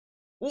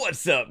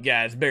What's up,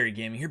 guys? Barry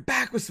Gaming here,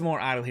 back with some more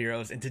Idle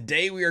Heroes, and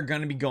today we are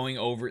going to be going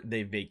over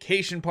the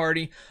vacation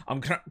party.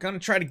 I'm going to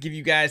try to give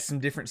you guys some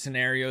different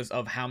scenarios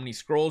of how many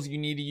scrolls you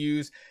need to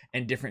use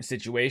and different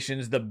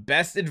situations. The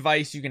best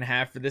advice you can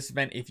have for this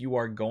event, if you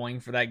are going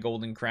for that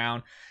golden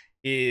crown,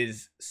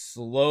 is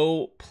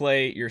slow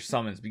play your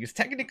summons, because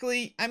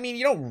technically, I mean,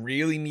 you don't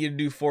really need to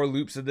do 4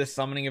 loops of this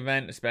summoning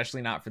event,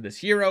 especially not for this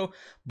hero.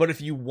 But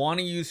if you want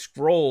to use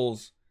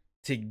scrolls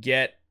to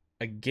get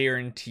a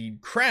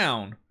guaranteed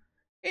crown,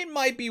 it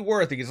might be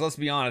worth it, because let's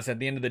be honest, at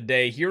the end of the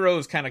day,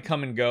 heroes kind of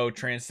come and go.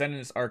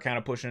 Transcendents are kind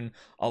of pushing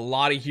a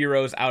lot of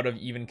heroes out of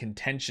even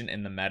contention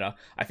in the meta.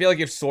 I feel like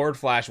if Sword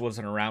Flash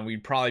wasn't around,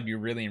 we'd probably be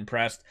really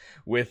impressed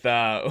with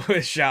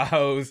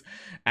Xiao's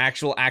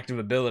actual active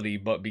ability,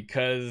 but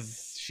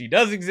because she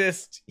does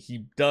exist,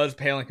 he does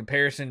pale in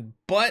comparison.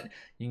 But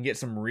you can get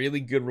some really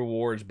good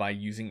rewards by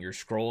using your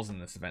scrolls in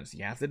this event, so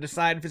you have to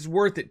decide if it's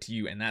worth it to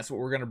you, and that's what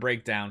we're going to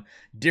break down.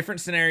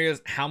 Different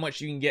scenarios, how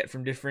much you can get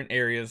from different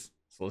areas.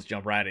 So let's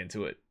jump right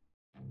into it.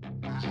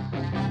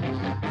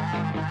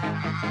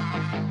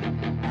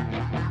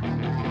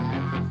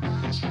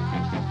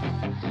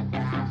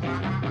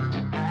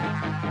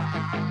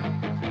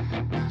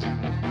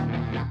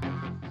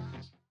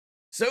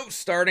 So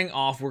starting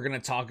off, we're going to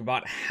talk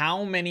about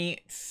how many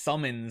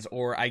summons,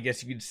 or I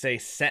guess you could say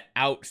set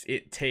outs,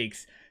 it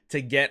takes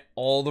to get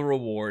all the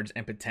rewards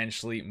and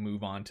potentially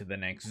move on to the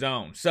next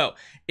zone. So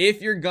if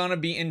you're gonna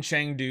be in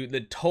Chengdu, the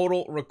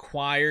total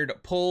required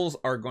pulls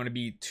are going to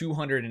be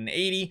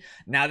 280.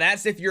 Now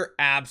that's if you're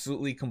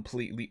absolutely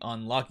completely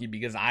unlucky,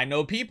 because I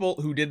know people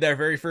who did their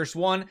very first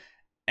one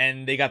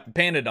and they got the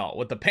Panda Doll.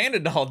 What the Panda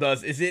Doll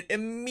does is it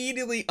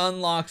immediately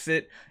unlocks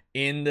it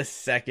in the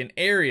second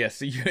area.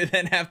 So you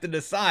then have to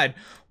decide,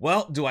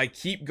 well, do I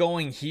keep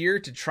going here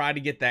to try to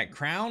get that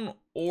crown,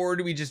 or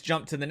do we just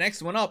jump to the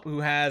next one up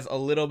who has a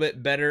little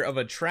bit better of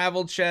a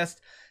travel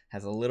chest,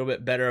 has a little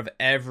bit better of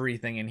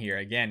everything in here?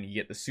 Again, you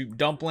get the soup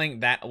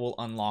dumpling, that will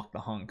unlock the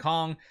Hong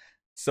Kong,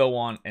 so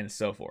on and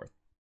so forth.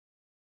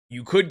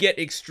 You could get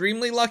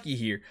extremely lucky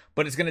here,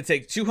 but it's going to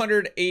take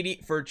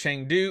 280 for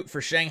Chengdu. For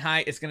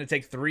Shanghai, it's going to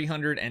take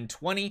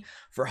 320.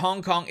 For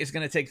Hong Kong, it's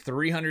going to take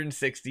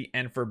 360.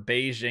 And for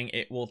Beijing,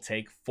 it will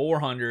take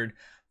 400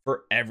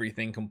 for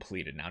everything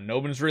completed. Now, no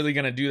one's really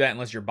going to do that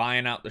unless you're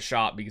buying out the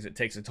shop, because it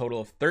takes a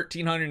total of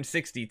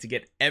 1,360 to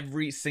get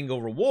every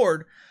single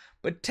reward.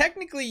 But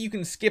technically, you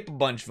can skip a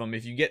bunch of them.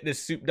 If you get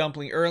this soup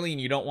dumpling early and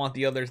you don't want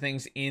the other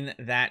things in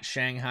that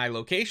Shanghai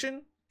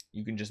location,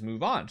 you can just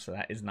move on. So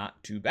that is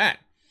not too bad.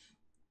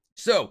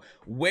 So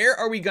where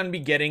are we going to be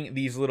getting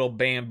these little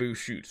bamboo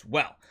shoots?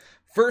 Well,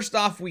 first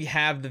off, we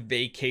have the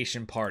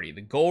vacation party, the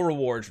goal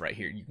rewards right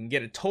here. You can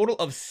get a total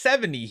of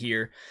 70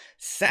 here.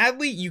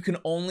 Sadly, you can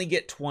only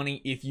get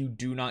 20 if you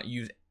do not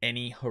use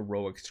any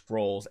heroic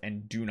scrolls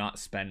and do not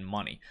spend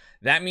money.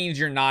 That means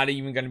you're not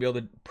even going to be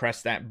able to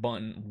press that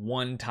button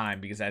one time,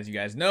 because as you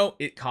guys know,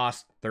 it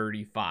costs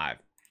 35.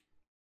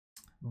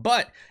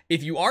 But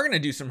if you are going to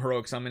do some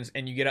heroic summons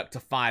and you get up to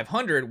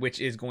 500, which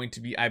is going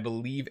to be, I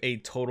believe, a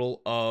total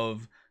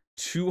of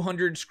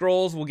 200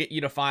 scrolls will get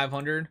you to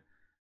 500.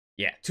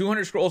 Yeah,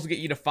 200 scrolls will get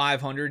you to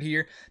 500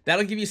 here.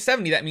 That'll give you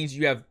 70. That means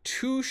you have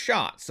 2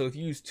 shots. So if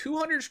you use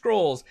 200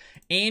 scrolls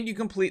and you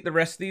complete the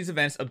rest of these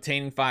events,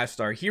 obtaining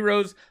 5-star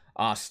heroes,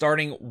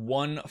 starting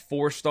 1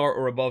 4-star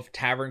or above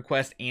tavern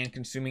quest, and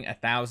consuming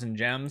 1,000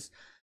 gems,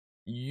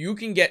 you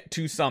can get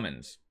 2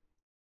 summons.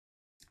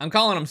 I'm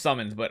calling them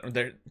summons, but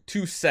they're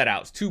 2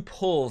 setouts, 2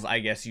 pulls, I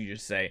guess you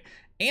just say.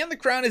 And the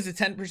crown is a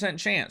 10%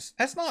 chance.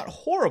 That's not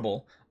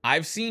horrible.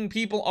 I've seen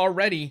people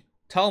already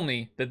tell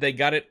me that they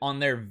got it on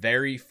their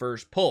very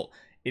first pull.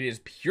 It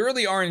is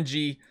purely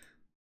RNG,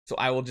 so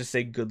I will just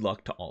say good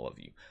luck to all of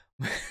you.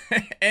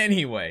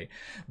 Anyway,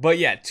 but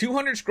yeah,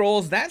 200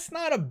 scrolls, that's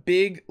not a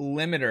big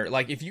limiter.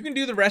 Like, if you can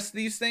do the rest of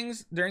these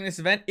things during this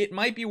event, it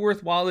might be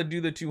worthwhile to do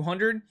the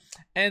 200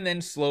 and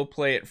then slow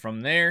play it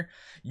from there.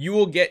 You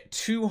will get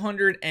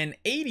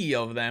 280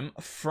 of them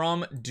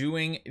from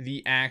doing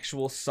the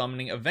actual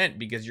summoning event,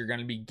 because you're going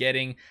to be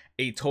getting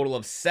a total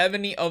of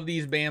 70 of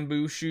these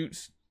bamboo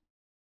shoots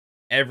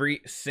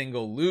every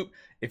single loop.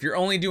 If you're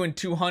only doing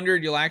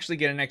 200, you'll actually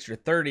get an extra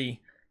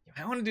 30.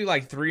 I want to do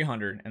like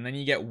 300, and then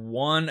you get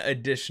 1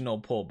 additional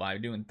pull. By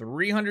doing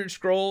 300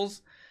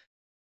 scrolls,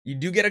 you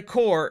do get a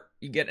core,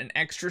 you get an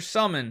extra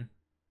summon.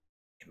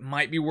 It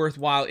might be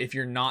worthwhile if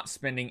you're not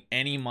spending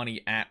any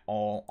money at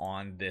all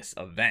on this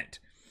event.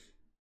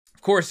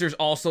 Of course, there's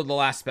also the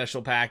last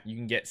special pack. You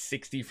can get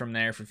 60 from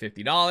there for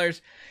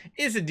 $50.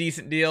 It's a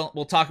decent deal.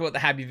 We'll talk about the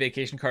Happy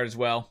Vacation card as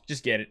well.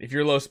 Just get it. If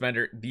you're a low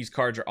spender, these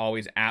cards are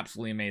always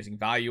absolutely amazing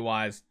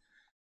value-wise.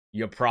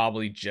 You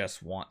probably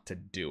just want to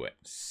do it.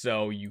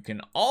 So you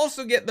can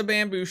also get the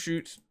bamboo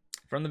shoots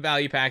from the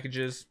value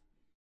packages.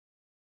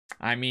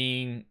 I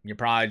mean, you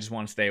probably just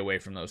want to stay away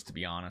from those, to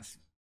be honest.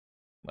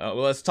 Well,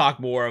 let's talk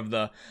more of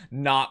the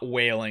not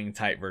whaling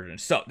type version.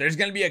 So there's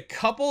going to be a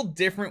couple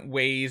different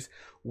ways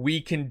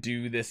we can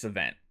do this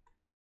event.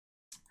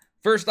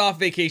 First off,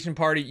 Vacation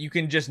Party, you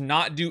can just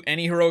not do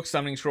any heroic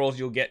summoning scrolls.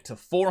 You'll get to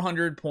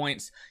 400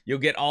 points. You'll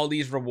get all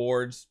these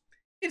rewards.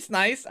 It's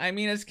nice. I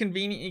mean, it's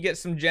convenient. You get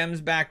some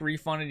gems back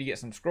refunded. You get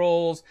some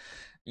scrolls.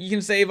 You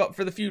can save up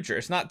for the future.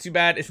 It's not too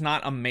bad. It's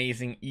not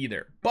amazing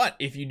either. But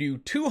if you do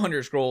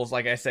 200 scrolls,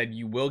 like I said,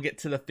 you will get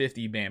to the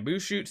 50 bamboo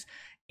shoots.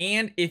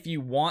 And if you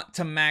want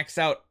to max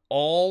out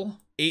all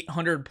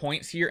 800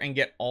 points here and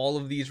get all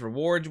of these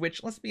rewards,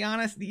 which, let's be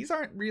honest, these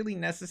aren't really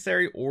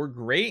necessary or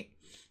great,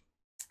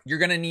 you're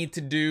going to need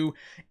to do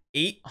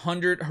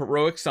 800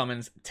 heroic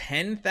summons,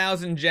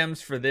 10,000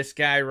 gems for this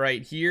guy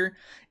right here,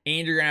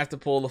 and you're going to have to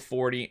pull the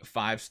 40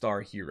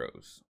 5-star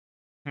heroes.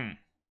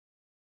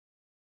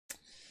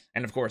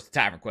 And of course, the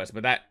Tavern Quest,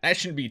 but that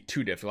shouldn't be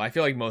too difficult. I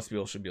feel like most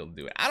people should be able to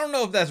do it. I don't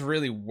know if that's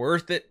really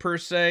worth it per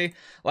se.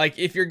 Like,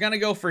 if you're going to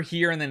go for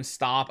here and then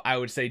stop, I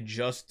would say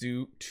just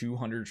do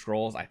 200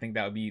 scrolls. I think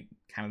that would be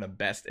kind of the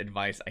best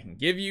advice I can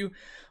give you.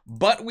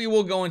 But we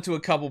will go into a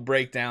couple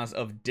breakdowns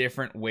of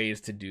different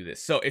ways to do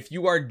this. So if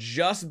you are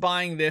just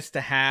buying this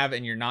to have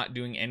and you're not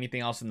doing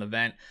anything else in the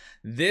event,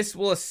 this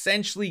will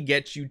essentially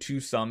get you 2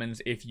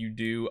 summons if you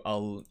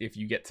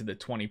get to the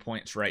 20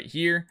 points right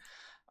here.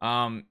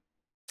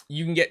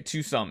 You can get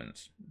 2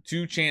 summons,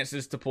 2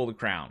 chances to pull the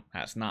crown.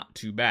 That's not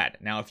too bad.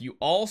 Now, if you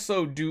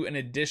also do an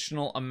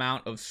additional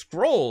amount of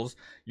scrolls,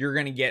 you're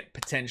going to get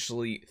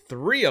potentially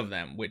 3 of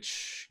them,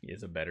 which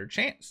is a better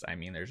chance. I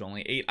mean, there's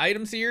only 8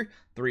 items here,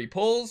 3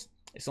 pulls.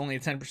 It's only a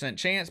 10%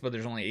 chance, but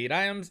there's only 8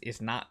 items.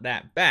 It's not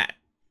that bad.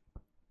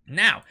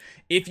 Now,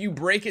 if you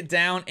break it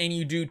down and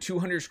you do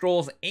 200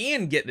 scrolls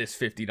and get this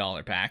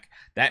 $50 pack,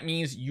 that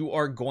means you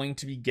are going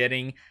to be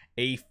getting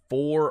a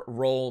 4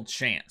 roll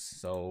chance.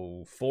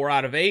 So 4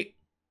 out of 8,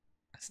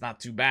 that's not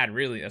too bad,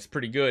 really. That's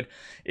pretty good.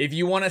 If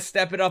you want to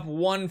step it up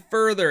one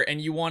further and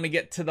you want to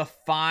get to the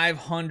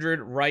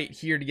 500 right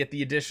here to get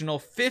the additional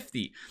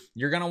 50,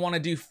 you're going to want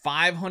to do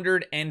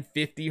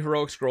 550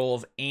 heroic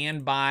scrolls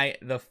and buy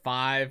the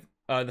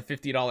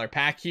 $50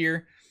 pack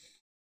here.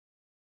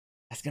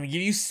 That's going to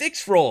give you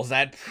 6 rolls.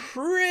 That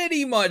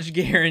pretty much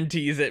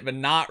guarantees it, but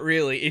not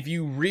really. If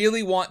you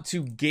really want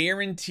to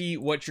guarantee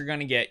what you're going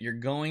to get, you're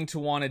going to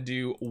want to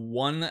do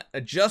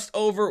just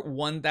over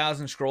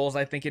 1,000 scrolls,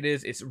 I think it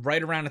is. It's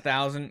right around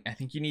 1,000. I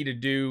think you need to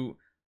do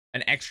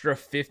an extra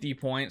 50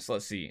 points.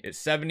 Let's see. It's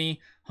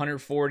 70,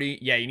 140.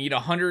 Yeah, you need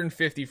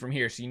 150 from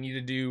here. So you need to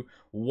do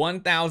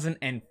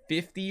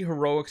 1,050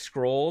 heroic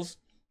scrolls.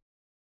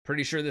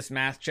 Pretty sure this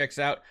math checks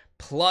out.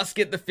 Plus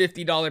get the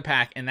 $50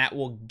 pack, and that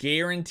will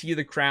guarantee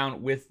the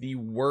crown with the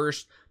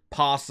worst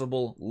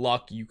possible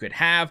luck you could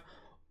have.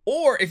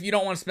 Or if you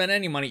don't want to spend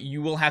any money,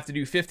 you will have to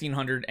do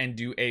 1,500 and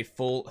do a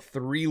full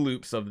 3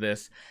 loops of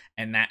this,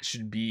 and that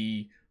should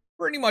be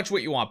pretty much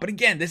what you want. But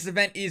again, this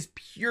event is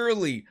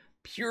purely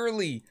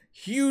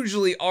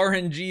hugely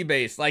RNG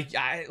based. Like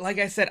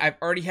I said,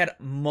 I've already had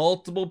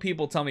multiple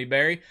people tell me,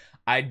 Barry,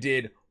 I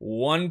did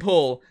 1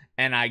 pull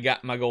and I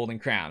got my golden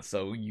crown.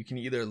 So you can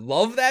either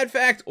love that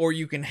fact or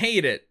you can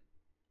hate it.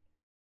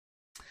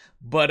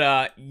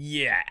 But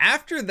yeah,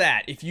 after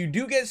that, if you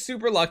do get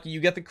super lucky,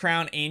 you get the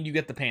crown and you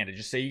get the panda.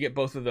 Just say you get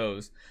both of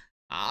those.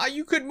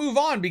 You could move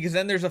on, because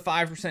then there's a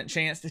 5%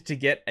 chance to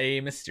get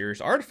a mysterious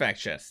artifact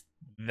chest.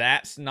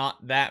 That's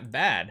not that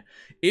bad.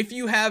 If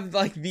you have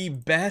like the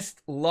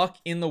best luck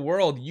in the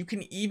world, you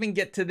can even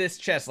get to this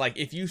chest. Like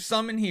if you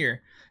summon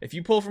here, if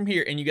you pull from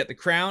here and you get the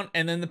crown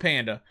and then the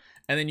panda,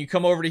 and then you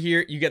come over to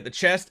here, you get the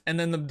chest and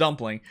then the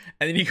dumpling,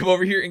 and then you come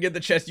over here and get the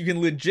chest, you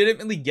can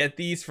legitimately get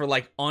these for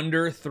like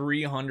under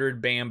 300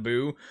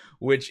 bamboo,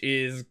 which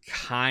is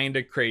kind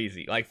of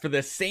crazy. Like for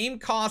the same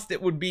cost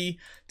it would be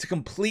to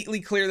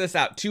completely clear this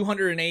out,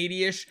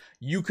 280-ish,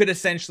 you could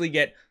essentially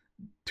get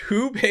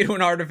 2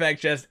 pay-to-win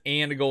artifact chests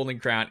and a golden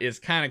crown. Is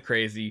kind of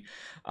crazy.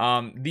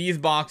 These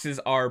boxes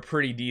are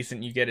pretty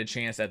decent. You get a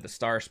chance at the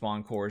star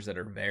spawn cores that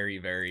are very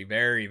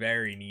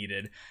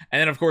needed.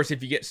 And then of course,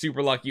 if you get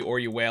super lucky or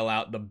you whale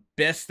out, the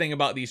best thing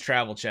about these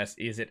travel chests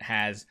is it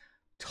has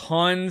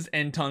tons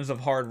and tons of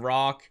hard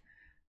rock.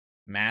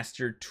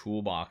 Master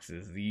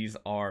toolboxes, these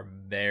are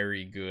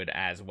very good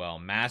as well.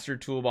 Master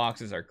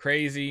toolboxes are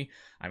crazy.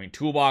 I mean,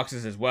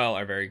 toolboxes as well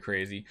are very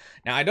crazy.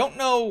 Now, I don't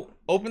know,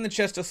 open the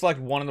chest to select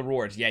one of the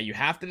rewards. Yeah, you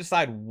have to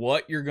decide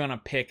what you're gonna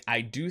pick.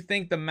 I do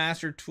think the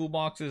master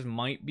toolboxes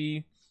might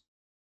be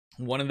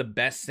one of the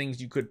best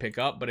things you could pick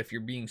up, but if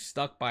you're being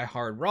stuck by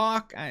hard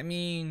rock, I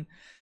mean,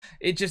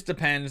 it just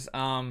depends.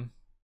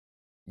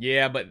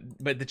 Yeah, but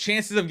the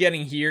chances of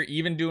getting here,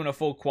 even doing a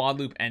full quad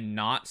loop and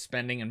not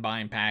spending and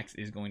buying packs,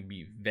 is going to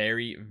be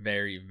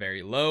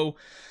very low.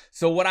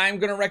 So what I'm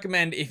going to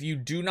recommend, if you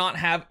do not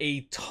have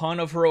a ton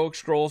of heroic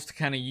scrolls to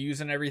kind of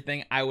use and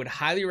everything, I would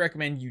highly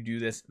recommend you do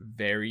this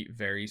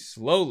very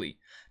slowly.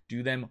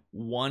 Do them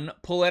 1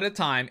 pull at a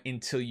time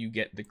until you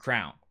get the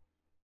crown.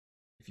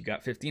 If you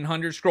got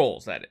 1,500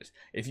 scrolls, that is.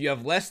 If you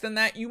have less than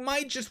that, you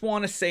might just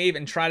want to save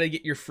and try to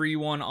get your free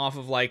one off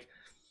of, like,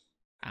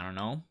 I don't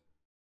know,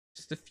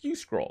 just a few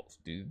scrolls.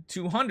 Do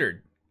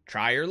 200,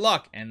 try your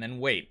luck, and then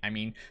wait. I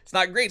mean, it's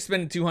not great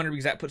spending 200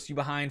 because that puts you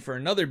behind for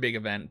another big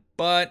event,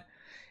 but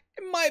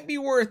it might be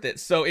worth it.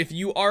 So if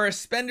you are a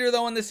spender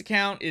though on this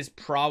account, is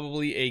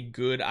probably a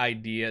good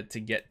idea to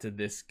get to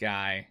this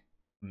guy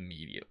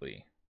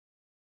immediately.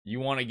 You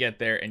want to get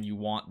there and you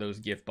want those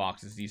gift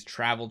boxes. These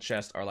travel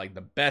chests are like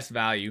the best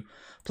value.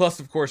 Plus,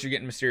 of course, you're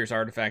getting mysterious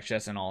artifact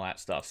chests and all that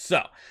stuff.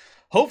 So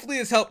hopefully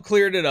this helped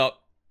cleared it up.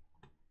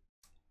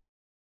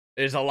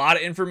 There's a lot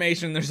of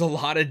information. There's a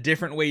lot of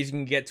different ways you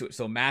can get to it.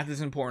 So math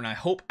is important. I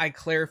hope I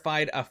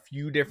clarified a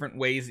few different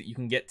ways that you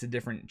can get to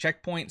different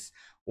checkpoints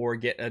or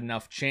get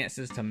enough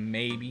chances to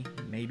maybe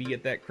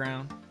get that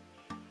crown.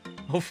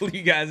 Hopefully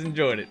you guys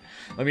enjoyed it.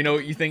 Let me know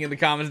what you think in the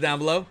comments down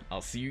below. I'll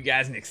see you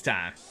guys next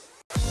time.